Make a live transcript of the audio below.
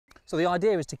So the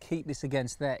idea is to keep this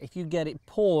against there. If you get it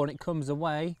poor and it comes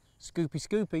away,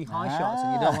 scoopy, high shots,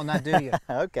 and you don't want that, do you?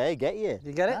 Okay, get you.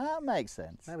 You get it? That makes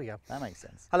sense. There we go. That makes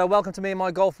sense. Hello, welcome to Me and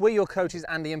My Golf. We're your coaches,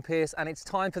 Andy and Pierce, and it's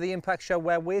time for the Impact Show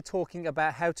where we're talking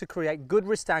about how to create good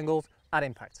wrist angles at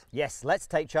impact. Yes, let's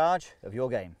take charge of your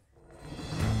game.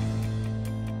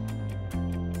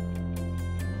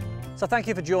 So thank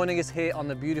you for joining us here on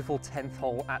the beautiful 10th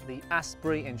hole at the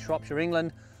Asbury in Shropshire,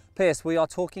 England. Pierce, we are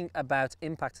talking about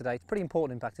impact today. It's pretty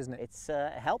important impact, isn't it?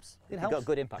 It helps. It You've helps. got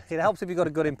good impact. It helps if you've got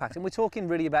a good impact. And we're talking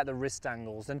really about the wrist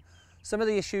angles and some of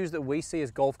the issues that we see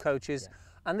as golf coaches.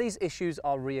 Yeah. And these issues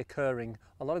are reoccurring.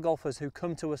 A lot of golfers who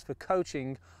come to us for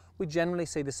coaching, we generally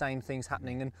see the same things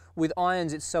happening. And with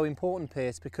irons, it's so important,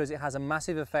 Pierce, because it has a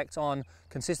massive effect on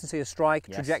consistency of strike,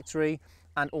 yes, trajectory,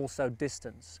 and also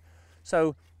distance.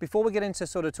 So before we get into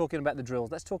sort of talking about the drills,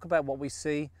 let's talk about what we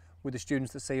see with the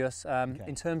students that see us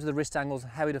in terms of the wrist angles,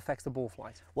 how it affects the ball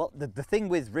flight. Well, the thing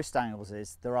with wrist angles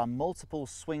is there are multiple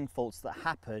swing faults that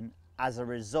happen as a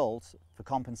result for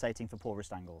compensating for poor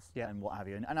wrist angles, yeah, and what have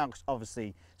you. And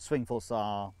obviously swing faults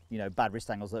are, you know, bad wrist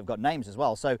angles that have got names as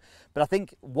well. So, but I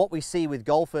think what we see with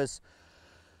golfers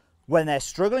when they're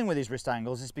struggling with these wrist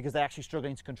angles is because they're actually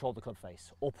struggling to control the club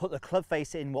face or put the club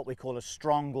face in what we call a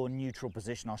strong or neutral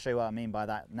position. I'll show you what I mean by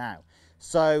that now.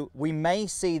 So we may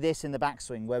see this in the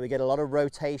backswing where we get a lot of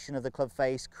rotation of the club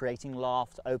face, creating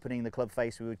loft, opening the club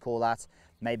face, we would call that,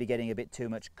 maybe getting a bit too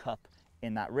much cup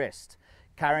in that wrist.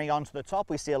 Carrying on to the top,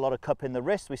 we see a lot of cup in the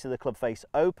wrist, we see the club face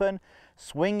open,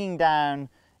 swinging down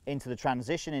into the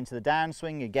transition, into the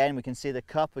downswing. Again, we can see the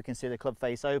cup, we can see the club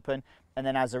face open, and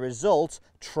then as a result,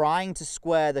 trying to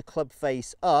square the club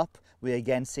face up, we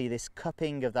again see this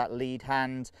cupping of that lead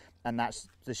hand, and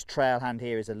this trail hand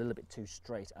here is a little bit too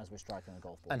straight as we're striking the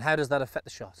golf ball. And how does that affect the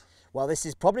shot? Well, this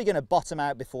is probably going to bottom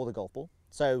out before the golf ball.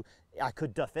 So I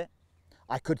could duff it,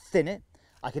 I could thin it,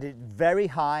 I could hit it very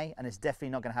high, and it's definitely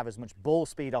not going to have as much ball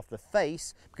speed off the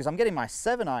face because I'm getting my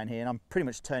 7-iron here and I'm pretty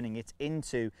much turning it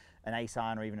into an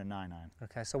 8-iron or even a 9-iron.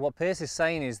 Okay, so what Pierce is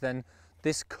saying is then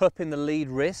this cup in the lead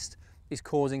wrist is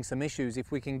causing some issues.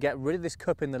 If we can get rid of this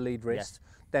cup in the lead wrist,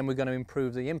 yes, then we're going to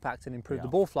improve the impact and improve the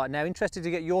ball flight. Now, interested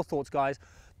to get your thoughts, guys.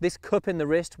 This cup in the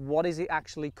wrist, what is it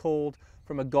actually called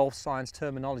from a golf science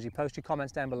terminology? Post your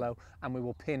comments down below and we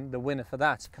will pin the winner for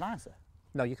that. Can I answer?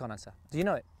 No, you can't answer. Do you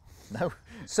know it? No.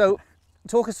 So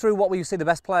talk us through what we see the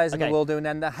best players in the world do and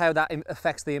then how that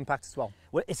affects the impact as well.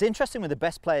 Well, it's interesting with the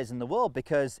best players in the world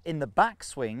because in the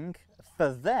backswing,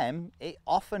 for them, it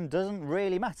often doesn't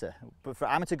really matter. But for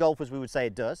amateur golfers, we would say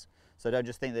it does. So don't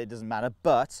just think that it doesn't matter.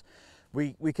 But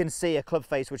we can see a club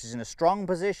face which is in a strong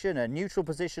position, a neutral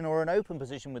position, or an open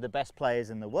position with the best players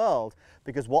in the world,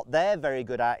 because what they're very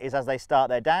good at is as they start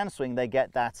their downswing, they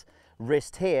get that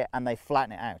wrist here and they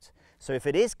flatten it out. So if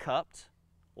it is cupped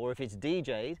or if it's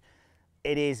DJ'd,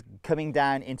 it is coming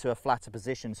down into a flatter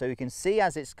position. So you can see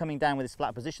as it's coming down with this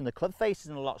flat position, the club face is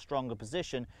in a lot stronger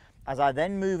position. As I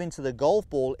then move into the golf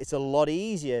ball, it's a lot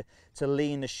easier to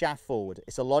lean the shaft forward.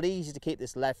 It's a lot easier to keep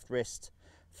this left wrist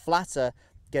flatter,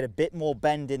 get a bit more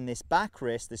bend in this back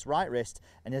wrist, this right wrist.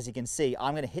 And as you can see,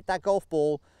 I'm going to hit that golf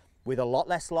ball with a lot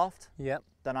less loft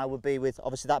than I would be with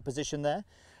obviously that position there.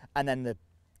 And then the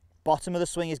bottom of the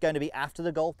swing is going to be after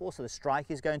the golf ball, so the strike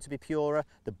is going to be purer,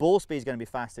 the ball speed is going to be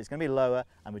faster, it's going to be lower,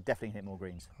 and we're definitely hit more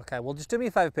greens. Okay, well just do me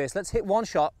a favour, Pierce, let's hit one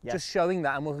shot, just showing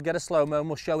that, and we'll get a slow-mo and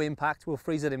we'll show impact, we'll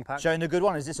freeze at impact. Showing the good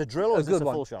one, is this a drill or is this a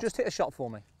full shot? Just hit a shot for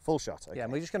me. Full shot, okay. Yeah,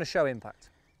 and we're just going to show impact.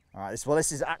 All right, well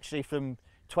this is actually from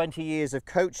 20 years of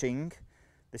coaching.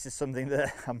 This is something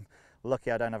that I'm lucky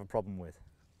I don't have a problem with.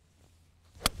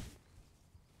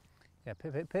 Yeah,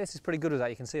 Pierce is pretty good with that.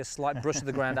 You can see a slight brush of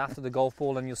the ground after the golf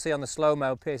ball, and you'll see on the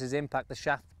slow-mo Pierce's impact, the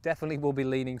shaft definitely will be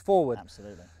leaning forward.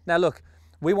 Absolutely. Now look,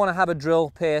 we want to have a drill,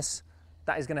 Pierce,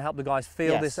 that is going to help the guys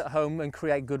feel this at home and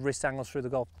create good wrist angles through the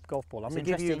golf ball. I'm going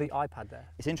to give you the iPad there.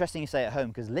 It's interesting you say at home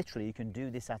because literally you can do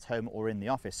this at home or in the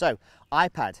office. So,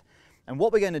 iPad. And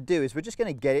what we're going to do is we're just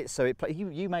going to get it so it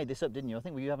you made this up, didn't you? I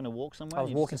think were you having a walk somewhere? I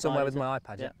was walking somewhere with my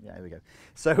iPad, yeah. Yeah, here we go.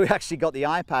 So we actually got the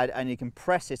iPad and you can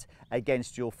press it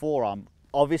against your forearm.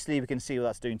 Obviously we can see what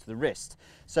that's doing to the wrist.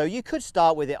 So you could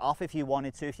start with it off if you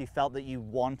wanted to, if you felt that you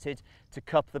wanted to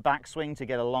cup the backswing to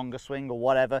get a longer swing or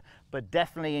whatever, but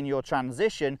definitely in your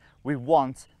transition, we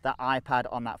want that iPad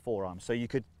on that forearm. So you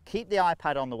could keep the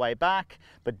iPad on the way back,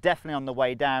 but definitely on the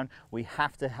way down, we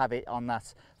have to have it on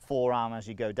that forearm as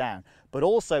you go down. But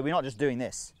also, we're not just doing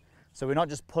this. So we're not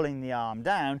just pulling the arm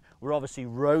down, we're obviously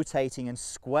rotating and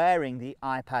squaring the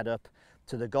iPad up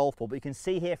to the golf ball. But you can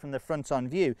see here from the front on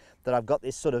view that I've got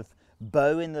this sort of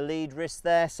bow in the lead wrist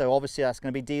there. So obviously that's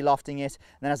going to be de-lofting it.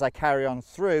 And then as I carry on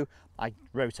through, I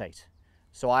rotate.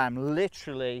 So I am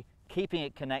literally keeping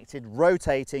it connected,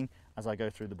 rotating as I go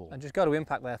through the ball. And just go to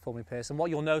impact there for me, Pierce. And what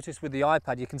you'll notice with the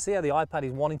iPad, you can see how the iPad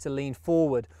is wanting to lean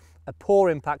forward. A poor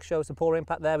impact shows a poor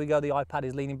impact. There we go, the iPad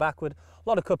is leaning backward. A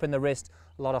lot of cup in the wrist,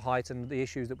 a lot of height, and the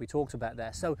issues that we talked about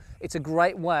there. So it's a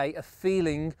great way of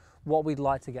feeling what we'd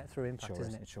like to get through impact,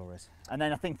 isn't it? It sure is. And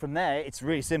then I think from there, it's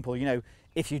really simple. You know,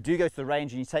 if you do go to the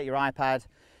range and you take your iPad,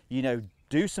 you know,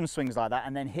 do some swings like that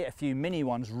and then hit a few mini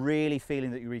ones, really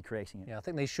feeling that you're recreating it. Yeah, I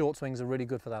think these short swings are really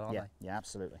good for that, aren't they? Yeah,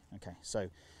 absolutely. Okay, so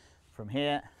from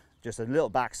here, just a little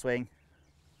backswing,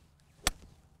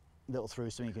 little through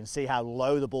swing. You can see how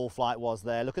low the ball flight was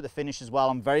there. Look at the finish as well.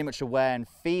 I'm very much aware and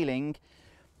feeling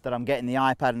that I'm getting the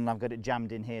iPad and I've got it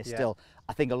jammed in here still.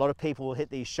 I think a lot of people will hit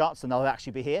these shots and they'll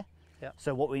actually be here. Yeah.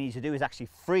 So what we need to do is actually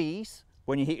freeze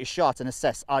when you hit your shot and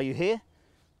assess, are you here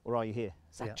or are you here?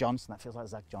 Zach Johnson, that feels like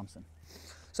Zach Johnson.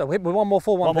 So we're one more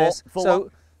full one, Pierce. Full so one.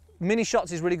 Mini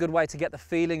shots is a really good way to get the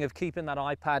feeling of keeping that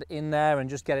iPad in there and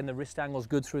just getting the wrist angles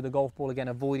good through the golf ball, again,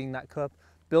 avoiding that cup.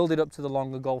 Build it up to the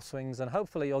longer golf swings and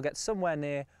hopefully you'll get somewhere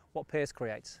near what Pierce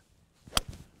creates.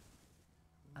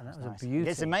 And that was nice. a beauty.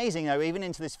 It's amazing though, even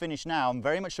into this finish now, I'm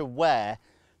very much aware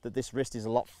that this wrist is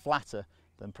a lot flatter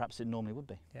than perhaps it normally would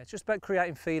be. Yeah, it's just about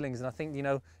creating feelings, and I think, you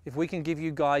know, if we can give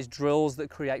you guys drills that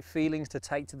create feelings to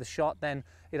take to the shot, then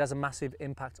it has a massive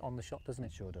impact on the shot, doesn't it?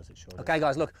 It sure does, it sure does. Okay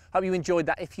guys, look, hope you enjoyed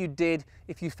that. If you did,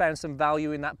 if you found some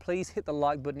value in that, please hit the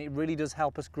like button. It really does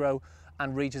help us grow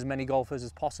and reach as many golfers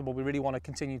as possible. We really want to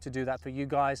continue to do that for you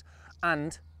guys.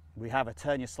 And we have a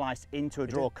Turn Your Slice into a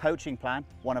Draw coaching plan.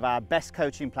 One of our best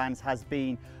coaching plans has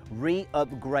been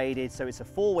re-upgraded. So it's a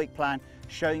 4-week plan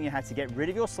showing you how to get rid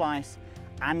of your slice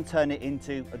and turn it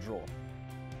into a draw.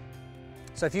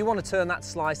 so if you want to turn that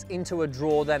slice into a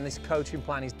draw, then this coaching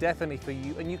plan is definitely for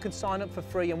you, and you can sign up for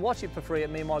free and watch it for free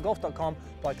at meandmygolf.com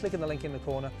by clicking the link in the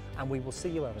corner, and we will see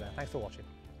you over there. Thanks for watching.